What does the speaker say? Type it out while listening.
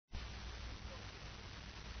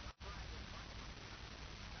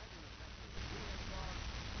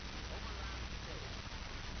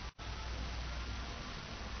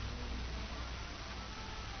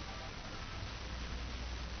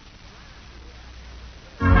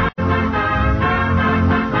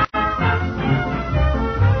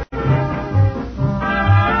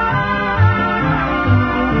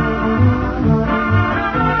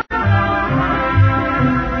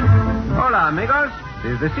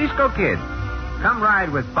the Cisco Kid. Come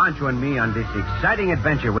ride with Pancho and me on this exciting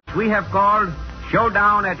adventure, which we have called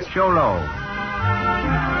Showdown at Sholow.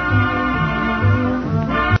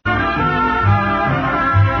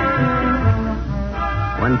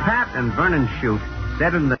 When Pat and Vernon Shute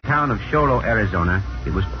settled in the town of Sholow, Arizona,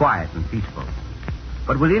 it was quiet and peaceful.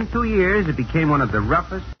 But within 2 years, it became one of the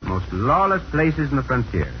roughest, most lawless places in the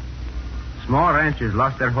frontier. Small ranchers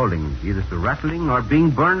lost their holdings, either through rustling or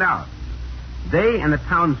being burned out. They and the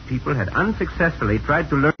townspeople had unsuccessfully tried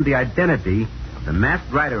to learn the identity of the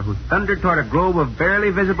masked rider who thundered toward a grove of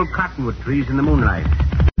barely visible cottonwood trees in the moonlight.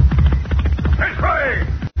 This way!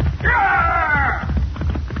 Yeah!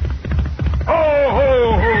 Ho,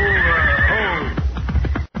 ho, ho!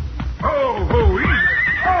 Ho, ho, easy!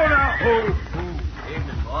 Oh, now, ho, ho!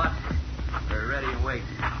 Evening, boss. We're ready and waiting.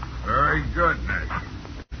 Very good, Nick.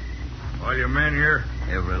 All your men here?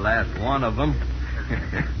 Every last one of them.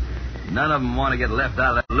 None of them want to get left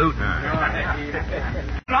out of that loot.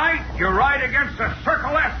 Tonight, you ride against the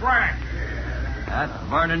Circle S ranch. That's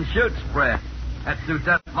Vernon Shute's spread. That suits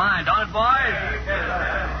us fine, don't it, boys?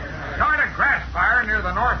 Start a grass fire near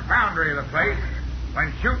the north boundary of the place.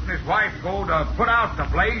 When Shute and his wife go to put out the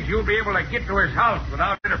blaze, you'll be able to get to his house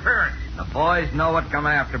without interference. The boys know what come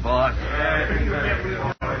after, boss.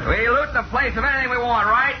 We loot the place of anything we want,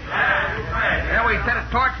 right? Then we set a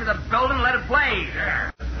torch to the building and let it blaze.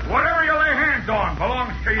 Whatever you lay hands on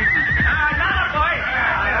belongs to you. Got it, boys.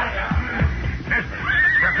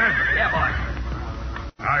 Yeah, boys.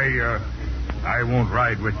 I won't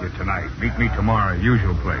ride with you tonight. Meet me tomorrow,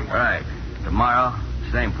 usual place. All right. Tomorrow,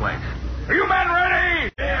 same place. Are you men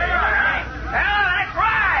ready? Yeah. Well, let's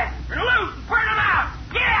ride. Loot and burn them out.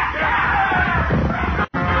 Yeah.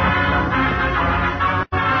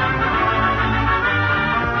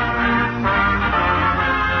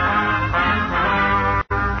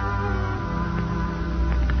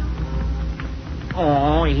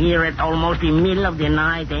 Oh, here at almost the middle of the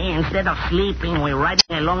night, instead of sleeping, we're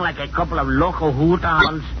riding along like a couple of local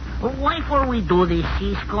hootowns. Why for we do this,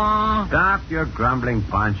 Cisco? Stop your grumbling,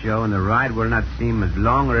 Pancho, and the ride will not seem as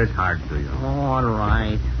long or as hard to you. All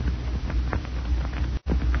right.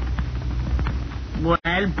 Well,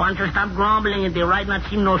 Pancho, stop grumbling, and the ride not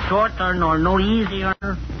seem no shorter nor no easier.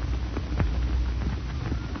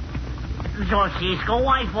 So, Cisco,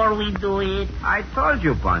 why for we do it? I told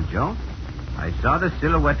you, Pancho. I saw the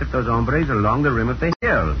silhouette of those hombres along the rim of the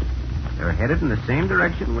hills. They're headed in the same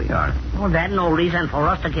direction we are. Well, that's no reason for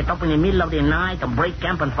us to get up in the middle of the night and break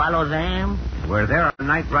camp and follow them. Where there are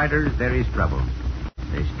night riders, there is trouble.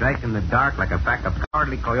 They strike in the dark like a pack of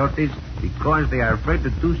cowardly coyotes because they are afraid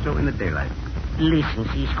to do so in the daylight. Listen,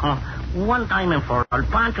 Cisco, one time and for all,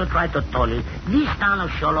 Pancho tried to tell you, this town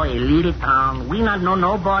of Sholow is a little town. We not know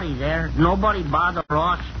nobody there. Nobody bother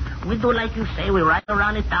us. We do like you say. We ride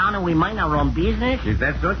around the town and we mind our own business. Is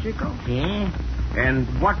that so, Chico? Yeah. And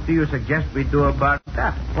what do you suggest we do about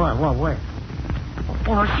that? What?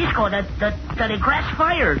 Oh, Cisco, the grass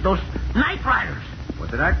fires, those night riders.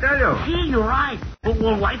 What did I tell you? See, you're right.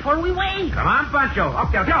 Well, why for we wait? Come on, Pancho.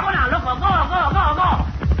 Up there, go. Go now, look,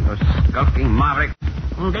 go. Those skulking mavericks.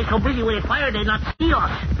 They're so busy with the fire, they not see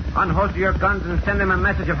us. Unholster your guns and send them a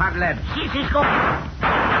message of hot lead. See, Cisco?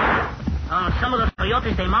 Some of those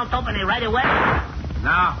coyotes, they mount up and they ride away.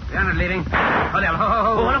 No, they're not leading. Hold on,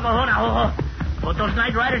 Hold on. But those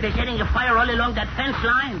night riders, they're setting a fire all along that fence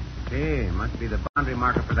line. See, must be the boundary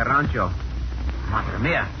marker for the rancho. Madre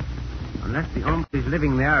mia. Unless the hombres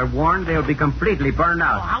living there are warned, they'll be completely burned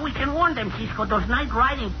out. Oh, how we can warn them, Cisco? Those night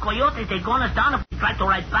riding coyotes, they gun us down if we try to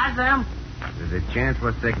ride past them. There's a chance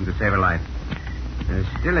worth taking to save a life. There's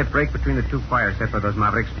still a break between the two fires set for those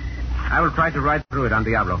mavericks. I will try to ride through it on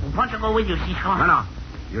Diablo. Pancho go with you, Cisco. No.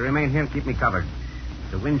 You remain here and keep me covered.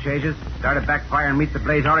 If the wind changes, start a backfire and meet the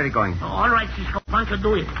blaze already going. Oh, all right, Cisco. Pancho,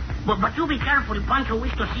 do it. But you be careful. Pancho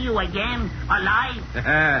wish to see you again,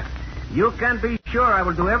 alive. You can be sure I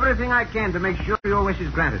will do everything I can to make sure your wish is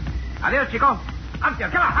granted. Adios, Chico. Up there,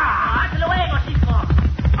 come on. Hasta luego, Cisco.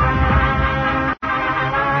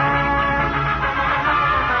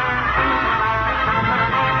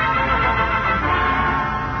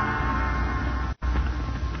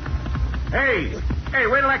 Hey,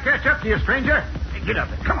 wait till I catch up to you, stranger. Hey, get up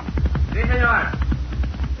there. Come on. Si, senor.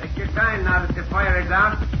 Take your time now that the fire is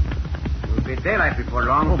out. It will be daylight before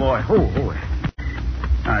long. Oh, boy.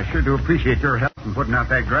 I sure do appreciate your help in putting out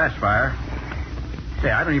that grass fire. Say,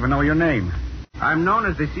 I don't even know your name. I'm known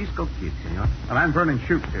as the Cisco Kid, senor. Well, I'm Vernon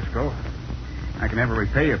Shute, Cisco. I can never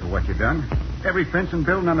repay you for what you've done. Every fence and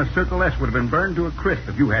building on the Circle S would have been burned to a crisp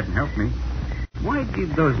if you hadn't helped me. Why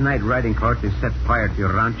did those night riding coyotes set fire to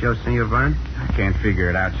your rancho, Senor Vernon? I can't figure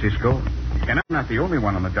it out, Cisco. And I'm not the only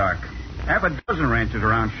one in the dark. Half a dozen ranches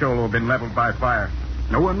around Sholow have been leveled by fire.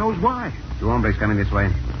 No one knows why. Two hombres coming this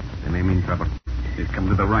way. They may mean trouble. They've come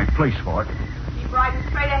to the right place for it. Keep riding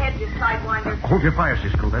straight ahead, you sidewinder. Hold your fire,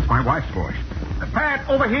 Cisco. That's my wife's voice. Pat,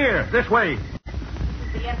 over here. This way. This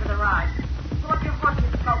is the end of the ride. Put your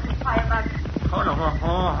horses, folks, and fire back.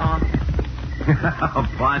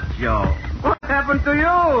 Pancho, what happened to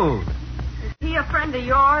you? Is he a friend of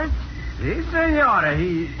yours? Si, senora.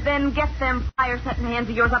 He... Then get them fire-setting hands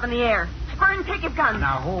of yours up in the air. Spur and take your gun.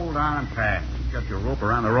 Now, hold on, Pat. You got your rope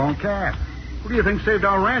around the wrong calf. Who do you think saved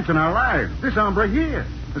our ranch and our lives? This hombre here,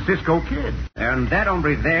 the Cisco kid. And that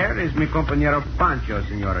hombre there is mi compañero Pancho,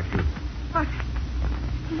 senora. But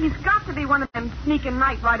he's got to be one of them sneaking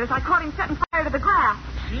night riders. I caught him setting fire to the grass.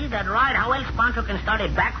 See that right? How else Pancho can start a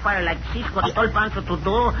backfire like Cisco told Pancho to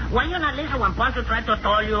do? Why you not listen when Pancho tried to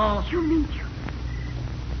tell you? You mean you...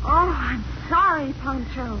 Oh, I'm sorry,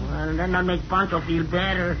 Pancho. Well, then I'll make Pancho feel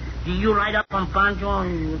better. Do you ride up on Pancho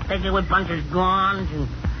and take away Pancho's guns? And,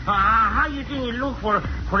 how you think you look for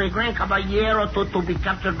a gran caballero to be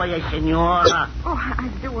captured by a senora? Oh, I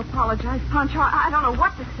do apologize, Pancho. I don't know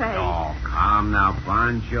what to say. Oh, calm now,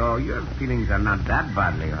 Pancho. Your feelings are not that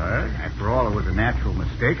badly hurt. After all, it was a natural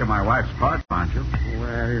mistake on my wife's part, Pancho.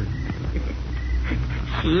 Well,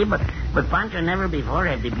 see, but Pancho never before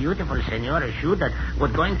had the beautiful senora shoot that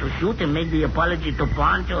was going to shoot and make the apology to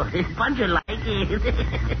Pancho. Pancho like it.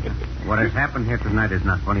 What has happened here tonight is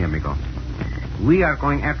not funny, amigo. We are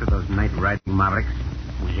going after those night riding mavericks.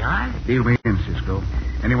 We are? Deal me in, Cisco.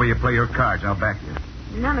 Any way you play your cards, I'll back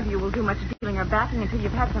you. None of you will do much dealing or backing until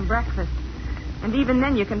you've had some breakfast. And even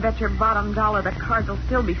then, you can bet your bottom dollar the cards will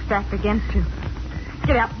still be stacked against you.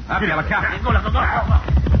 Get up. Up, yellow cap. Go.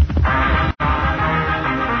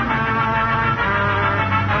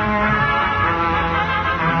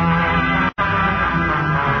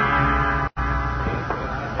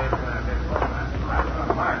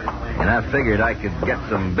 And I figured I could get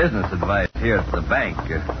some business advice here at the bank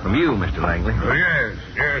from you, Mr. Langley.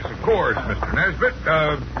 Yes, of course, Mr. Nesbitt.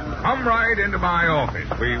 Come right into my office.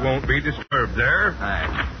 We won't be disturbed there.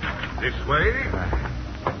 Aye. This way.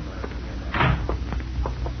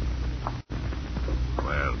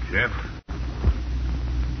 Well, Jeff.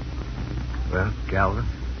 Well, Calvin?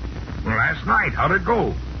 Last night, how'd it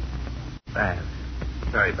go? Bad.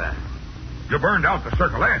 Very bad. You burned out the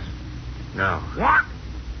Circle S. No. What?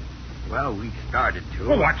 Well, we started to.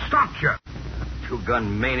 Well, what stopped you?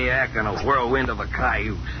 Two-gun maniac on a whirlwind of a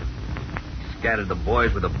cayuse. He scattered the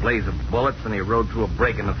boys with a blaze of bullets, and he rode through a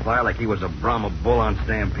break in the fire like he was a Brahma bull on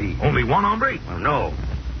stampede. Only one hombre? Well, no.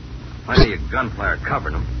 Plenty of gunfire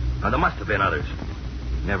covering him. Now, there must have been others.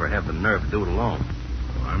 He'd never have the nerve to do it alone.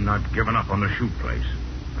 Well, I'm not giving up on the shoot place.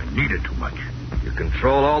 I need it too much. You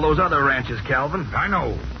control all those other ranches, Calvin. I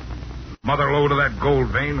know. Mother lode of that gold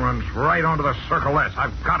vein runs right onto the Circle S.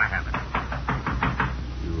 I've got to have it.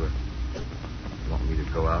 You want me to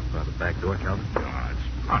go out by the back door, Calvin?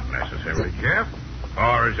 It's not necessary, Jeff. As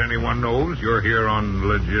far as anyone knows, you're here on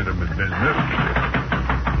legitimate business.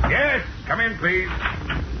 Yes, come in, please.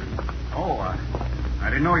 Oh, I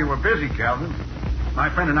didn't know you were busy, Calvin. My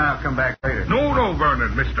friend and I will come back later. No,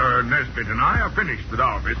 Vernon. Mr. Nesbitt and I are finished with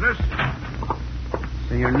our business.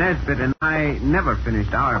 Senor Nesbitt and I never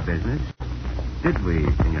finished our business. Did we,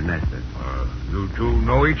 Senor Nesbitt? You two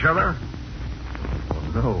know each other? Well,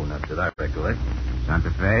 no, not that I recollect.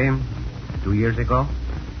 Santa Fe, 2 years ago,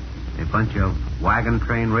 a bunch of wagon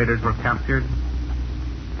train raiders were captured.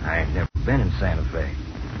 I ain't never been in Santa Fe.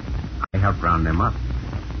 I helped round them up.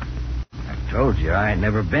 I told you I ain't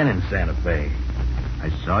never been in Santa Fe. I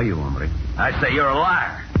saw you, hombre. I say you're a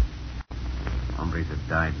liar. Hombres have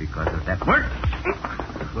died because of that. What?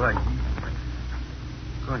 Good.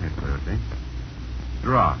 Go ahead, Coyote.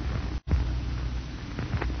 Draw.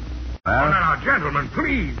 Well, now, gentlemen,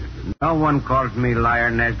 please. No one calls me liar,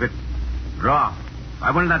 Nesbitt. Draw.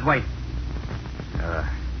 I will not wait.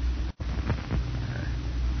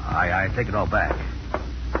 I take it all back.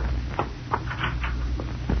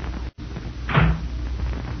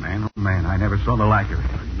 Man, oh, man, I never saw the like of it.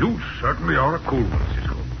 You certainly are a cool one,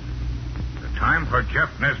 Cisco. The time for Jeff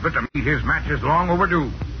Nesbitt to meet his match is long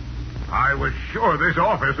overdue. I was sure this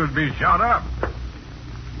office would be shot up.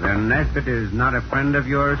 Then Nesbitt is not a friend of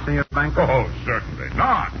yours, Senor Banker? Oh, certainly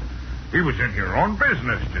not. He was in here on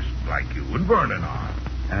business, just like you and Vernon are.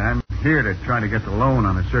 And I'm here to try to get the loan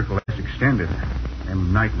on the Circle S extended.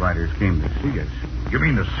 Them night riders came to see us. You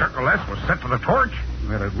mean the Circle S was set to the torch?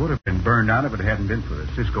 Well, it would have been burned out if it hadn't been for the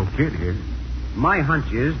Cisco kid here. My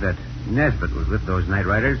hunch is that Nesbitt was with those night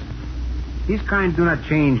riders. These kind do not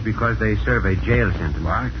change because they serve a jail sentence.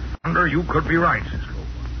 Why, Thunder, you could be right, Cisco.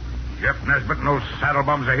 Jeff Nesbitt and those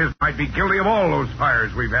saddlebums of his might be guilty of all those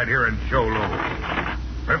fires we've had here in Sholow.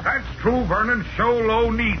 If that's true, Vernon, Sholow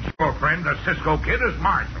needs your friend, the Cisco Kid, as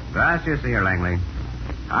marshal. Gracias, Senor Langley.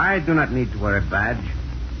 I do not need to wear a badge.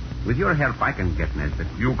 With your help, I can get Nesbitt.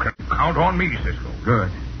 You can count on me, Cisco.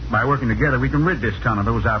 Good. By working together, we can rid this town of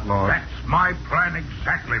those outlaws. That's my plan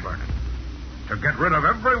exactly, Vernon. To get rid of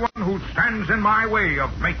everyone who stands in my way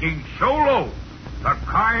of making Sholow the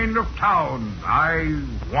kind of town I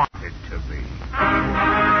want it to be.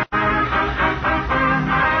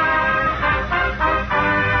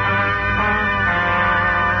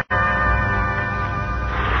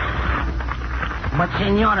 But,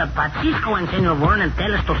 Senora, Cisco and Senor Vernon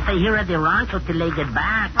tell us to stay here at the rancho till they get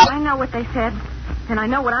back. I know what they said, and I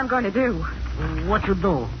know what I'm going to do. What you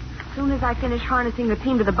do? As soon as I finish harnessing the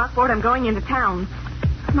team to the buckboard, I'm going into town.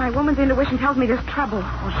 My woman's intuition tells me there's trouble.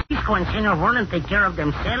 Oh, Cisco and Senor Vernon take care of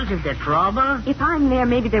themselves if there's trouble. If I'm there,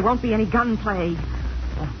 maybe there won't be any gunplay.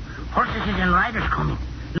 Oh, horses and riders coming.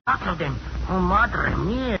 Lots of them. Oh, madre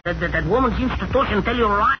mia. That woman's institution tell you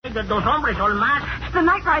right that those hombres all masked. It's the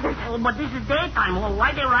night riders. Oh, but this is daytime. Well,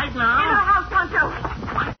 why they ride now? Into the house, Pancho.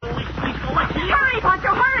 Cisco, what's here? Hurry,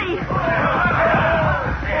 Pancho, hurry.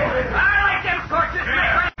 I like them torches.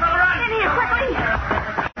 In here, quickly.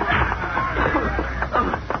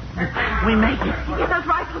 We make it. Get those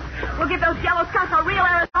rifles. We'll give those yellow skunks a real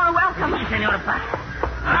Arizona welcome. Si, Senora Pat.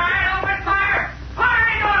 All right, open fire.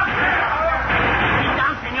 Firing up. Sit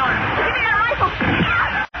down, Senora. Give me that rifle.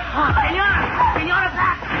 Oh, Senora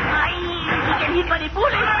Pat. He get hit by the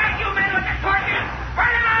bullet. Look at you men with the torches.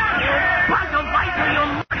 Burn them out. Pancho fight till you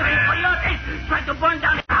murdering coyotes. Try to burn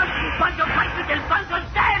down the house. Pancho fight till Pancho's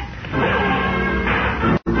dead.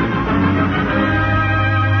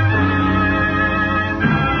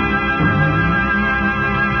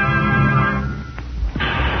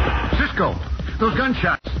 Cisco, those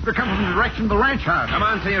gunshots. They're coming from the direction of the ranch house. Come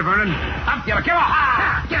on, Senor Vernon. Up, you. Come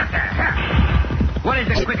on. Get up there. What is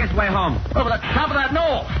the quickest way home? Over the top of that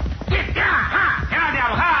knoll. Get down. Get on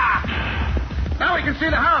down. Ha. Now we can see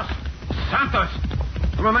the house. Santos.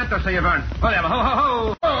 Un momento, Senor Vernon. Ho, ho,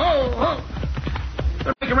 ho. Ho, ho.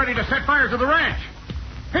 They're making ready to set fire to the ranch.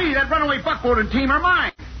 Hey, that runaway buckboarding team are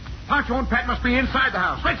mine. Pancho and Pat must be inside the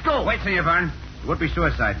house. Let's go. Wait, Senor Vernon. It would be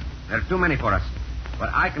suicide. There are too many for us. But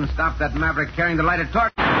I can stop that maverick carrying the lighted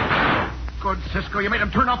torch. Good, Cisco. You made him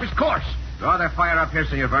turn off his course. Draw their fire up here,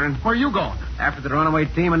 Senor Vernon. Where are you going? After the runaway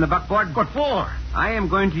team and the buckboard. What for? I am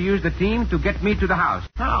going to use the team to get me to the house.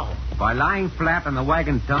 How? By lying flat on the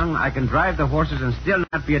wagon tongue, I can drive the horses and still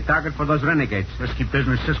not be a target for those renegades. Risky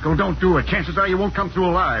business, Cisco. Don't do it. Chances are you won't come through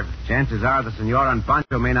alive. Chances are the Senor and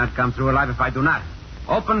Pancho may not come through alive if I do not.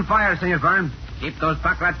 Open fire, Senor Vernon. Keep those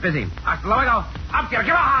pack rats busy. Hasta luego. Up here.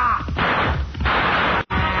 Give up.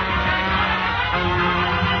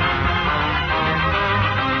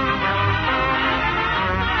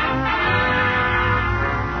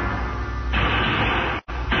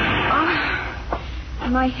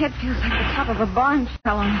 My head feels like the top of a barn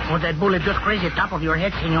fell on it. Oh, that bullet just grazed the top of your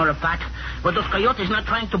head, Senora Pat. But those coyotes not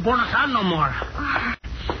trying to burn us out no more.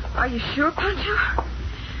 Are you sure, Pancho?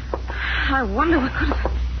 I wonder what could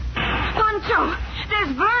have... Pancho!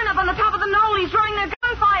 There's Vern up on the top of the knoll. He's throwing their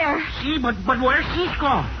gunfire. See, but where's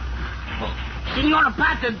Cisco? Oh, Senora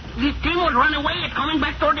Pat, this team will run away and coming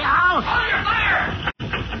back toward the house. Hold your fire.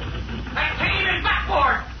 That team is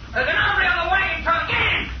backboard. There's an hombre on the wagon, so get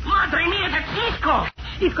in. Madre mia, that's Cisco.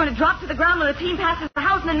 He's going to drop to the ground when the team passes the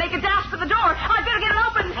house and then make a dash for the door. I better get it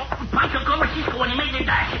open. Oh, Pancho cover Cisco when he made the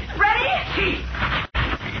dash. Ready? Si.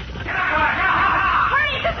 Get out.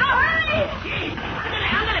 Hurry, Cisco, hurry! Si.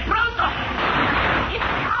 Ándale, pronto. It's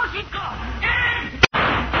the house, Cisco. Get in.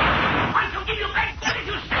 Pancho, give you back. What did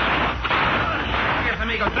you say? Yes,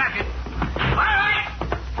 amigo, track it. All right,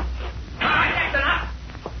 that's enough.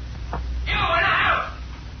 You in the house.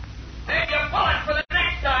 Save your bullets for the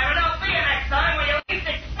next time, and I'll see you next time when you least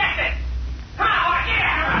expect it. Come on,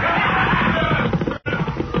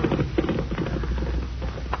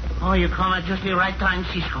 Oh, you come at just the right time,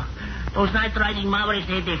 Cisco. Those night riding mavericks,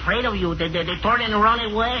 they're afraid of you. They turn and run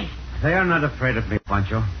away. They are not afraid of me,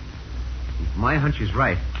 Pancho. If my hunch is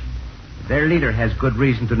right, their leader has good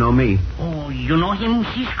reason to know me. Oh, you know him,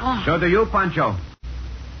 Cisco? So do you, Pancho.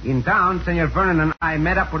 In town, Senor Vernon and I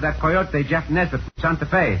met up with that coyote, Jeff Nesbitt, from Santa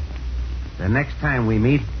Fe. The next time we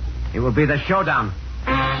meet, it will be the showdown.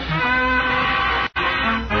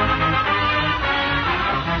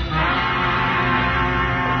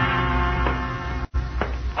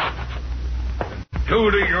 Due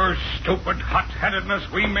to your stupid hot-headedness,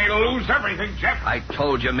 we may lose everything, Jeff. I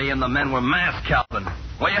told you me and the men were masked, Calvin.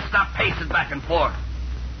 Will you stop pacing back and forth?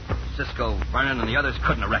 Cisco, Vernon, and the others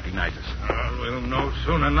couldn't have recognized us. We'll know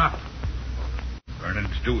soon enough.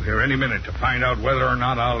 Vernon's due here any minute to find out whether or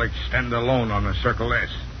not I'll extend the loan on the Circle S.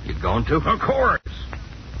 You going to? Of course.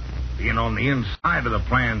 Being on the inside of the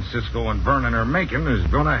plan Cisco and Vernon are making is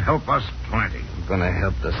going to help us plenty. I'm going to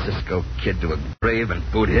help the Cisco kid to a grave in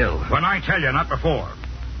Boot Hill. When I tell you, not before.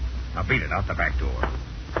 Now beat it out the back door.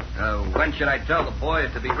 When should I tell the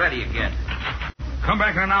boys to be ready again? Come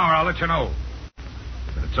back in an hour, I'll let you know.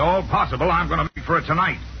 If it's all possible, I'm going to make for it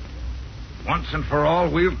tonight. Once and for all,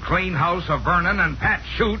 we'll clean house of Vernon and Pat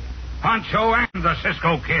Shoot, Pancho, and the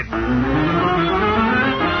Cisco kid.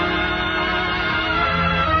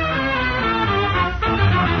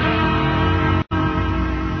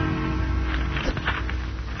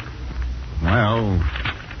 Well,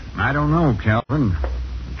 I don't know, Calvin.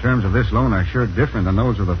 The terms of this loan are sure different than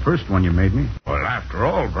those of the first one you made me. Well, after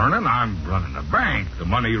all, Vernon, I'm running a bank. The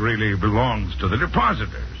money really belongs to the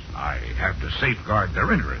depositors. I have to safeguard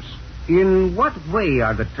their interests. In what way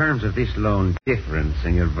are the terms of this loan different,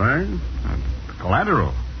 Senor Vern?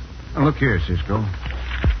 Collateral. Now, look here, Cisco.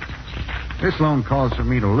 This loan calls for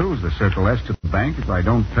me to lose the Circle S to the bank if I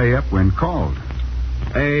don't pay up when called.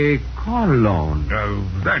 A call loan?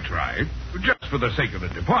 That's right. Just for the sake of the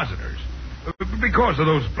depositors. Because of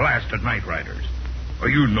those blasted night riders. Well,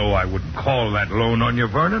 you know I wouldn't call that loan on you,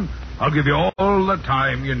 Vernon. I'll give you all the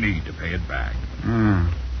time you need to pay it back.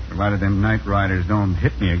 Provided them night riders don't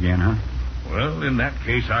hit me again, huh? Well, in that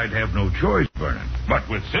case, I'd have no choice, Vernon. But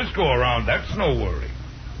with Cisco around, that's no worry.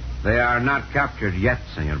 They are not captured yet,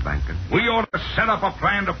 Senor Banker. We ought to set up a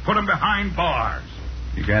plan to put them behind bars.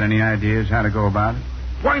 You got any ideas how to go about it?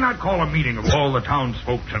 Why not call a meeting of all the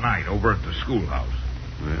townsfolk tonight over at the schoolhouse?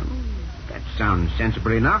 Well, that sounds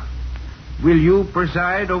sensible enough. Will you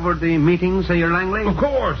preside over the meeting, Senor Langley? Of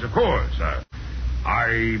course.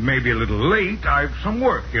 I may be a little late. I've some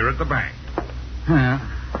work here at the bank. Yeah.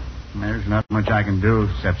 There's not much I can do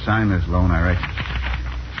except sign this loan, I reckon.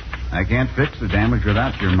 I can't fix the damage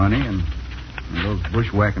without your money, and when those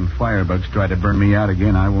bushwhacking firebugs try to burn me out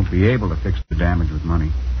again, I won't be able to fix the damage with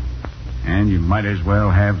money. And you might as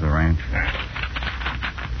well have the ranch.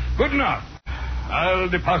 Good enough. I'll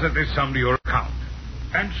deposit this sum to your account.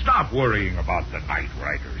 And stop worrying about the night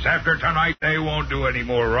riders. After tonight, they won't do any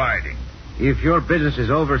more riding. If your business is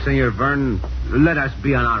over, Senor Vern, let us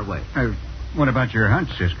be on our way. What about your hunt,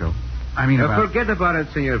 Cisco? I mean, Forget about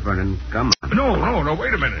it, Senor Vernon. Come on. No,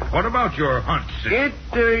 wait a minute. What about your hunt,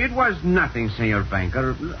 Cisco? It was nothing, Senor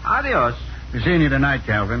Banker. Adios. We're seeing you tonight,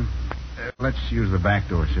 Calvin. Let's use the back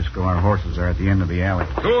door, Cisco. Our horses are at the end of the alley.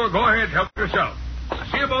 Sure, go ahead. Help yourself.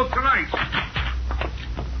 See you both tonight.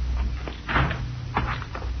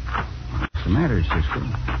 What's the matter, Cisco?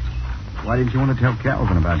 Why didn't you want to tell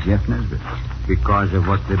Calvin about Jeff Nesbitt? Because of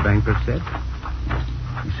what the banker said?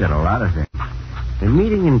 He said a lot of things. The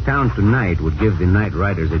meeting in town tonight would give the night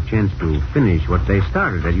riders a chance to finish what they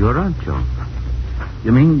started at your rancho.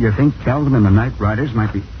 You mean you think Calvin and the night riders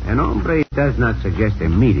might be... An hombre does not suggest a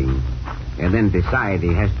meeting and then decide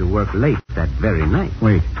he has to work late that very night.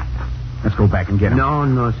 Wait. Let's go back and get him.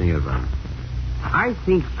 No, Senor Vern. I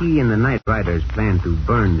think he and the night riders plan to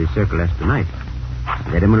burn the Circle S tonight.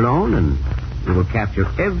 Let him alone, and we will capture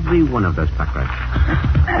every one of those packers.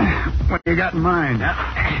 What you got in mind,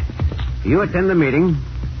 huh? You attend the meeting.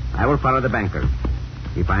 I will follow the banker.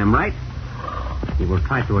 If I am right, he will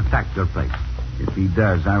try to attack your place. If he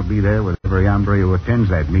does, I'll be there with every hombre who attends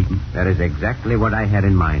that meeting. That is exactly what I had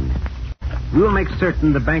in mind. We will make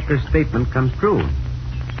certain the banker's statement comes true.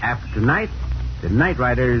 After tonight, the night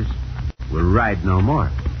riders will ride no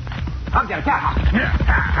more.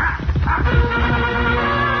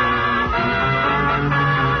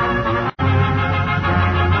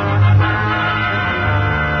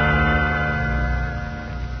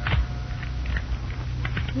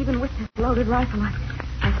 Even with this loaded rifle,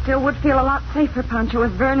 I still would feel a lot safer, Pancho,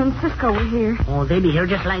 if Vern and Cisco were here. Oh, they be here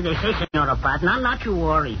just like they say, Senora Pat. Not you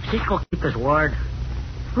worry. Cisco keep his word.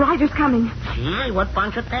 Riders coming. See, what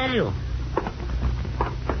Pancho tell you?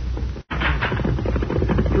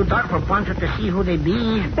 Too dark for Pancho to see who they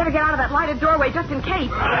be. Better get out of that lighted doorway just in case.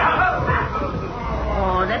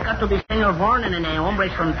 Oh, that got to be Senor Vernon and the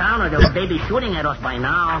hombres from town, or they'd be shooting at us by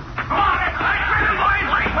now. Come on,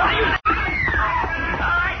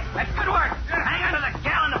 that's good work. Hang on to the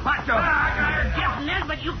gallon of Pancho. Jeff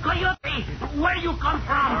Nesbitt, you coyote. Where you come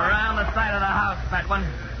from? Around the side of the house, fat one.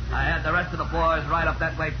 I had the rest of the boys ride up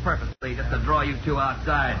that way purposely just to draw you two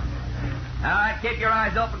outside. All right, keep your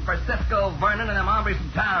eyes open for Cisco, Vernon, and them hombres from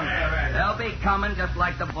town. They'll be coming just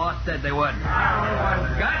like the boss said they would.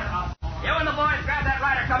 Good? You and the boys grab that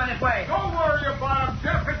rider coming this way. Don't worry about him,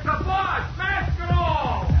 Jeff. It's the boss. Mask and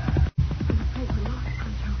all.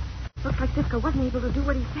 Looks like Cisco wasn't able to do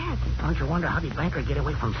what he said. Don't you wonder how the banker get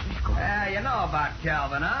away from Cisco? You know about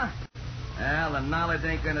Calvin, huh? Well, the knowledge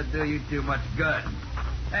ain't gonna do you too much good.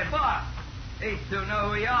 Hey, boss, these two know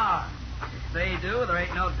who you are. If they do, there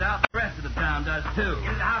ain't no doubt the rest of the town does, too.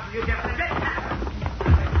 In the house, you just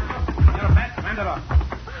You're a pet. Hand it off.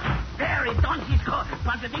 There, it's on, Cisco.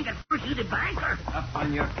 Pancho think at first you the banker. Up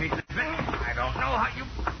on your feet. I don't know how you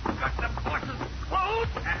got the boss's clothes,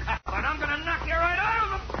 but I'm gonna knock you right out of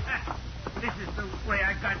them. This is the way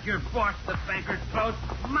I got your boss, the banker's clothes.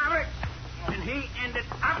 Maverick. And he ended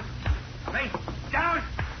up face down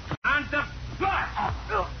on the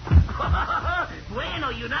floor. Bueno,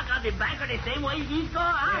 you knock out the banker the same way Cisco,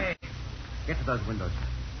 huh? Hey, get to those windows.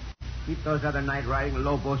 Keep those other night riding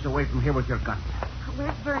lobos away from here with your guns.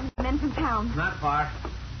 Where's Vern? Men from town. Not far.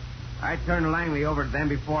 I turned Langley over to them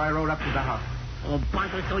before I rode up to the house. Oh,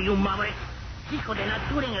 Pancho, so you maverick. Cisco, they're not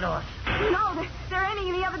shooting at us. No, they're aiming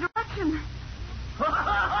in the other direction.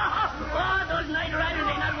 Oh, those night riders,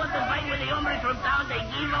 they not want to fight with the hombres from town. They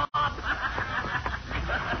give up.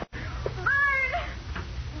 Vern!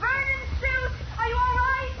 Vern and Shoot! Are you all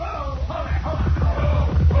right? Hold it.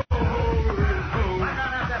 I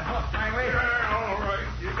don't have that book, Langley. All right.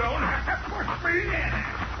 You don't have to push me in.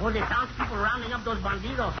 Oh, the townspeople rounding up those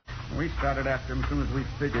bandidos. We started after him as soon as we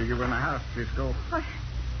figured you were in the house, Cisco.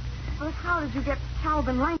 But how did you get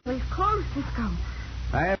Calvin Langley's clothes, Cisco?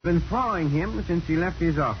 I have been following him since he left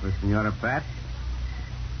his office, Senora Pat.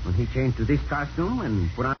 When he changed to this costume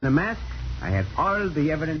and put on the mask, I had all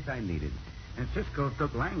the evidence I needed. And Cisco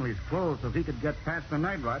took Langley's clothes so he could get past the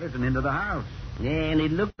night riders and into the house. Yeah, and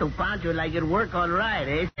it looked to Pancho like it worked all right,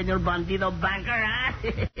 eh, Senor Bandido Banker, huh?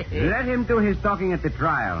 Let him do his talking at the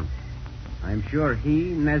trial. I'm sure he,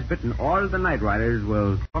 Nesbitt, and all the night riders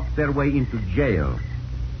will talk their way into jail.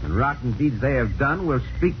 And rotten deeds they have done will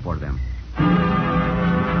speak for them.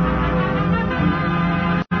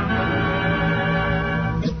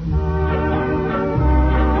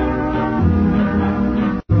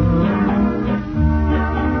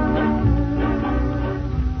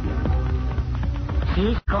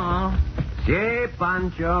 Cisco. Say,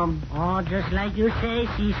 Pancho. Oh, just like you say,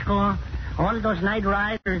 Cisco. All those night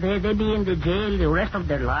riders, they be in the jail the rest of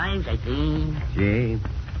their lives, I think. Say.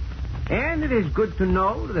 And it is good to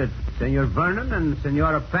know that Senor Vernon and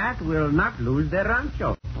Senora Pat will not lose their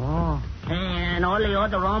rancho. Oh, and all the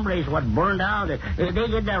other hombres what burned out, they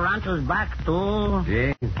get their ranchos back, too.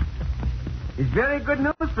 Yes. It's very good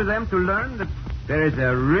news for them to learn that there is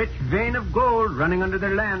a rich vein of gold running under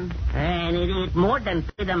their land. And it more than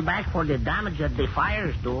pay them back for the damage that the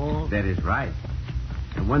fires do. That is right.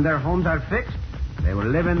 And when their homes are fixed, they will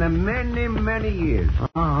live in them many, many years.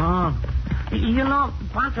 Uh-huh. You know,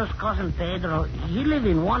 Pancho's cousin Pedro, he lived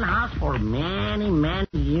in one house for many, many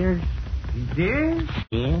years. He did?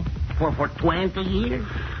 Yeah, for 20 years.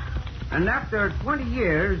 And after 20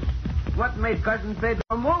 years, what made Cousin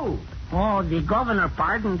Pedro move? Oh, the governor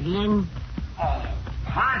pardoned him. Oh,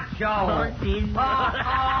 Pancho! Oh,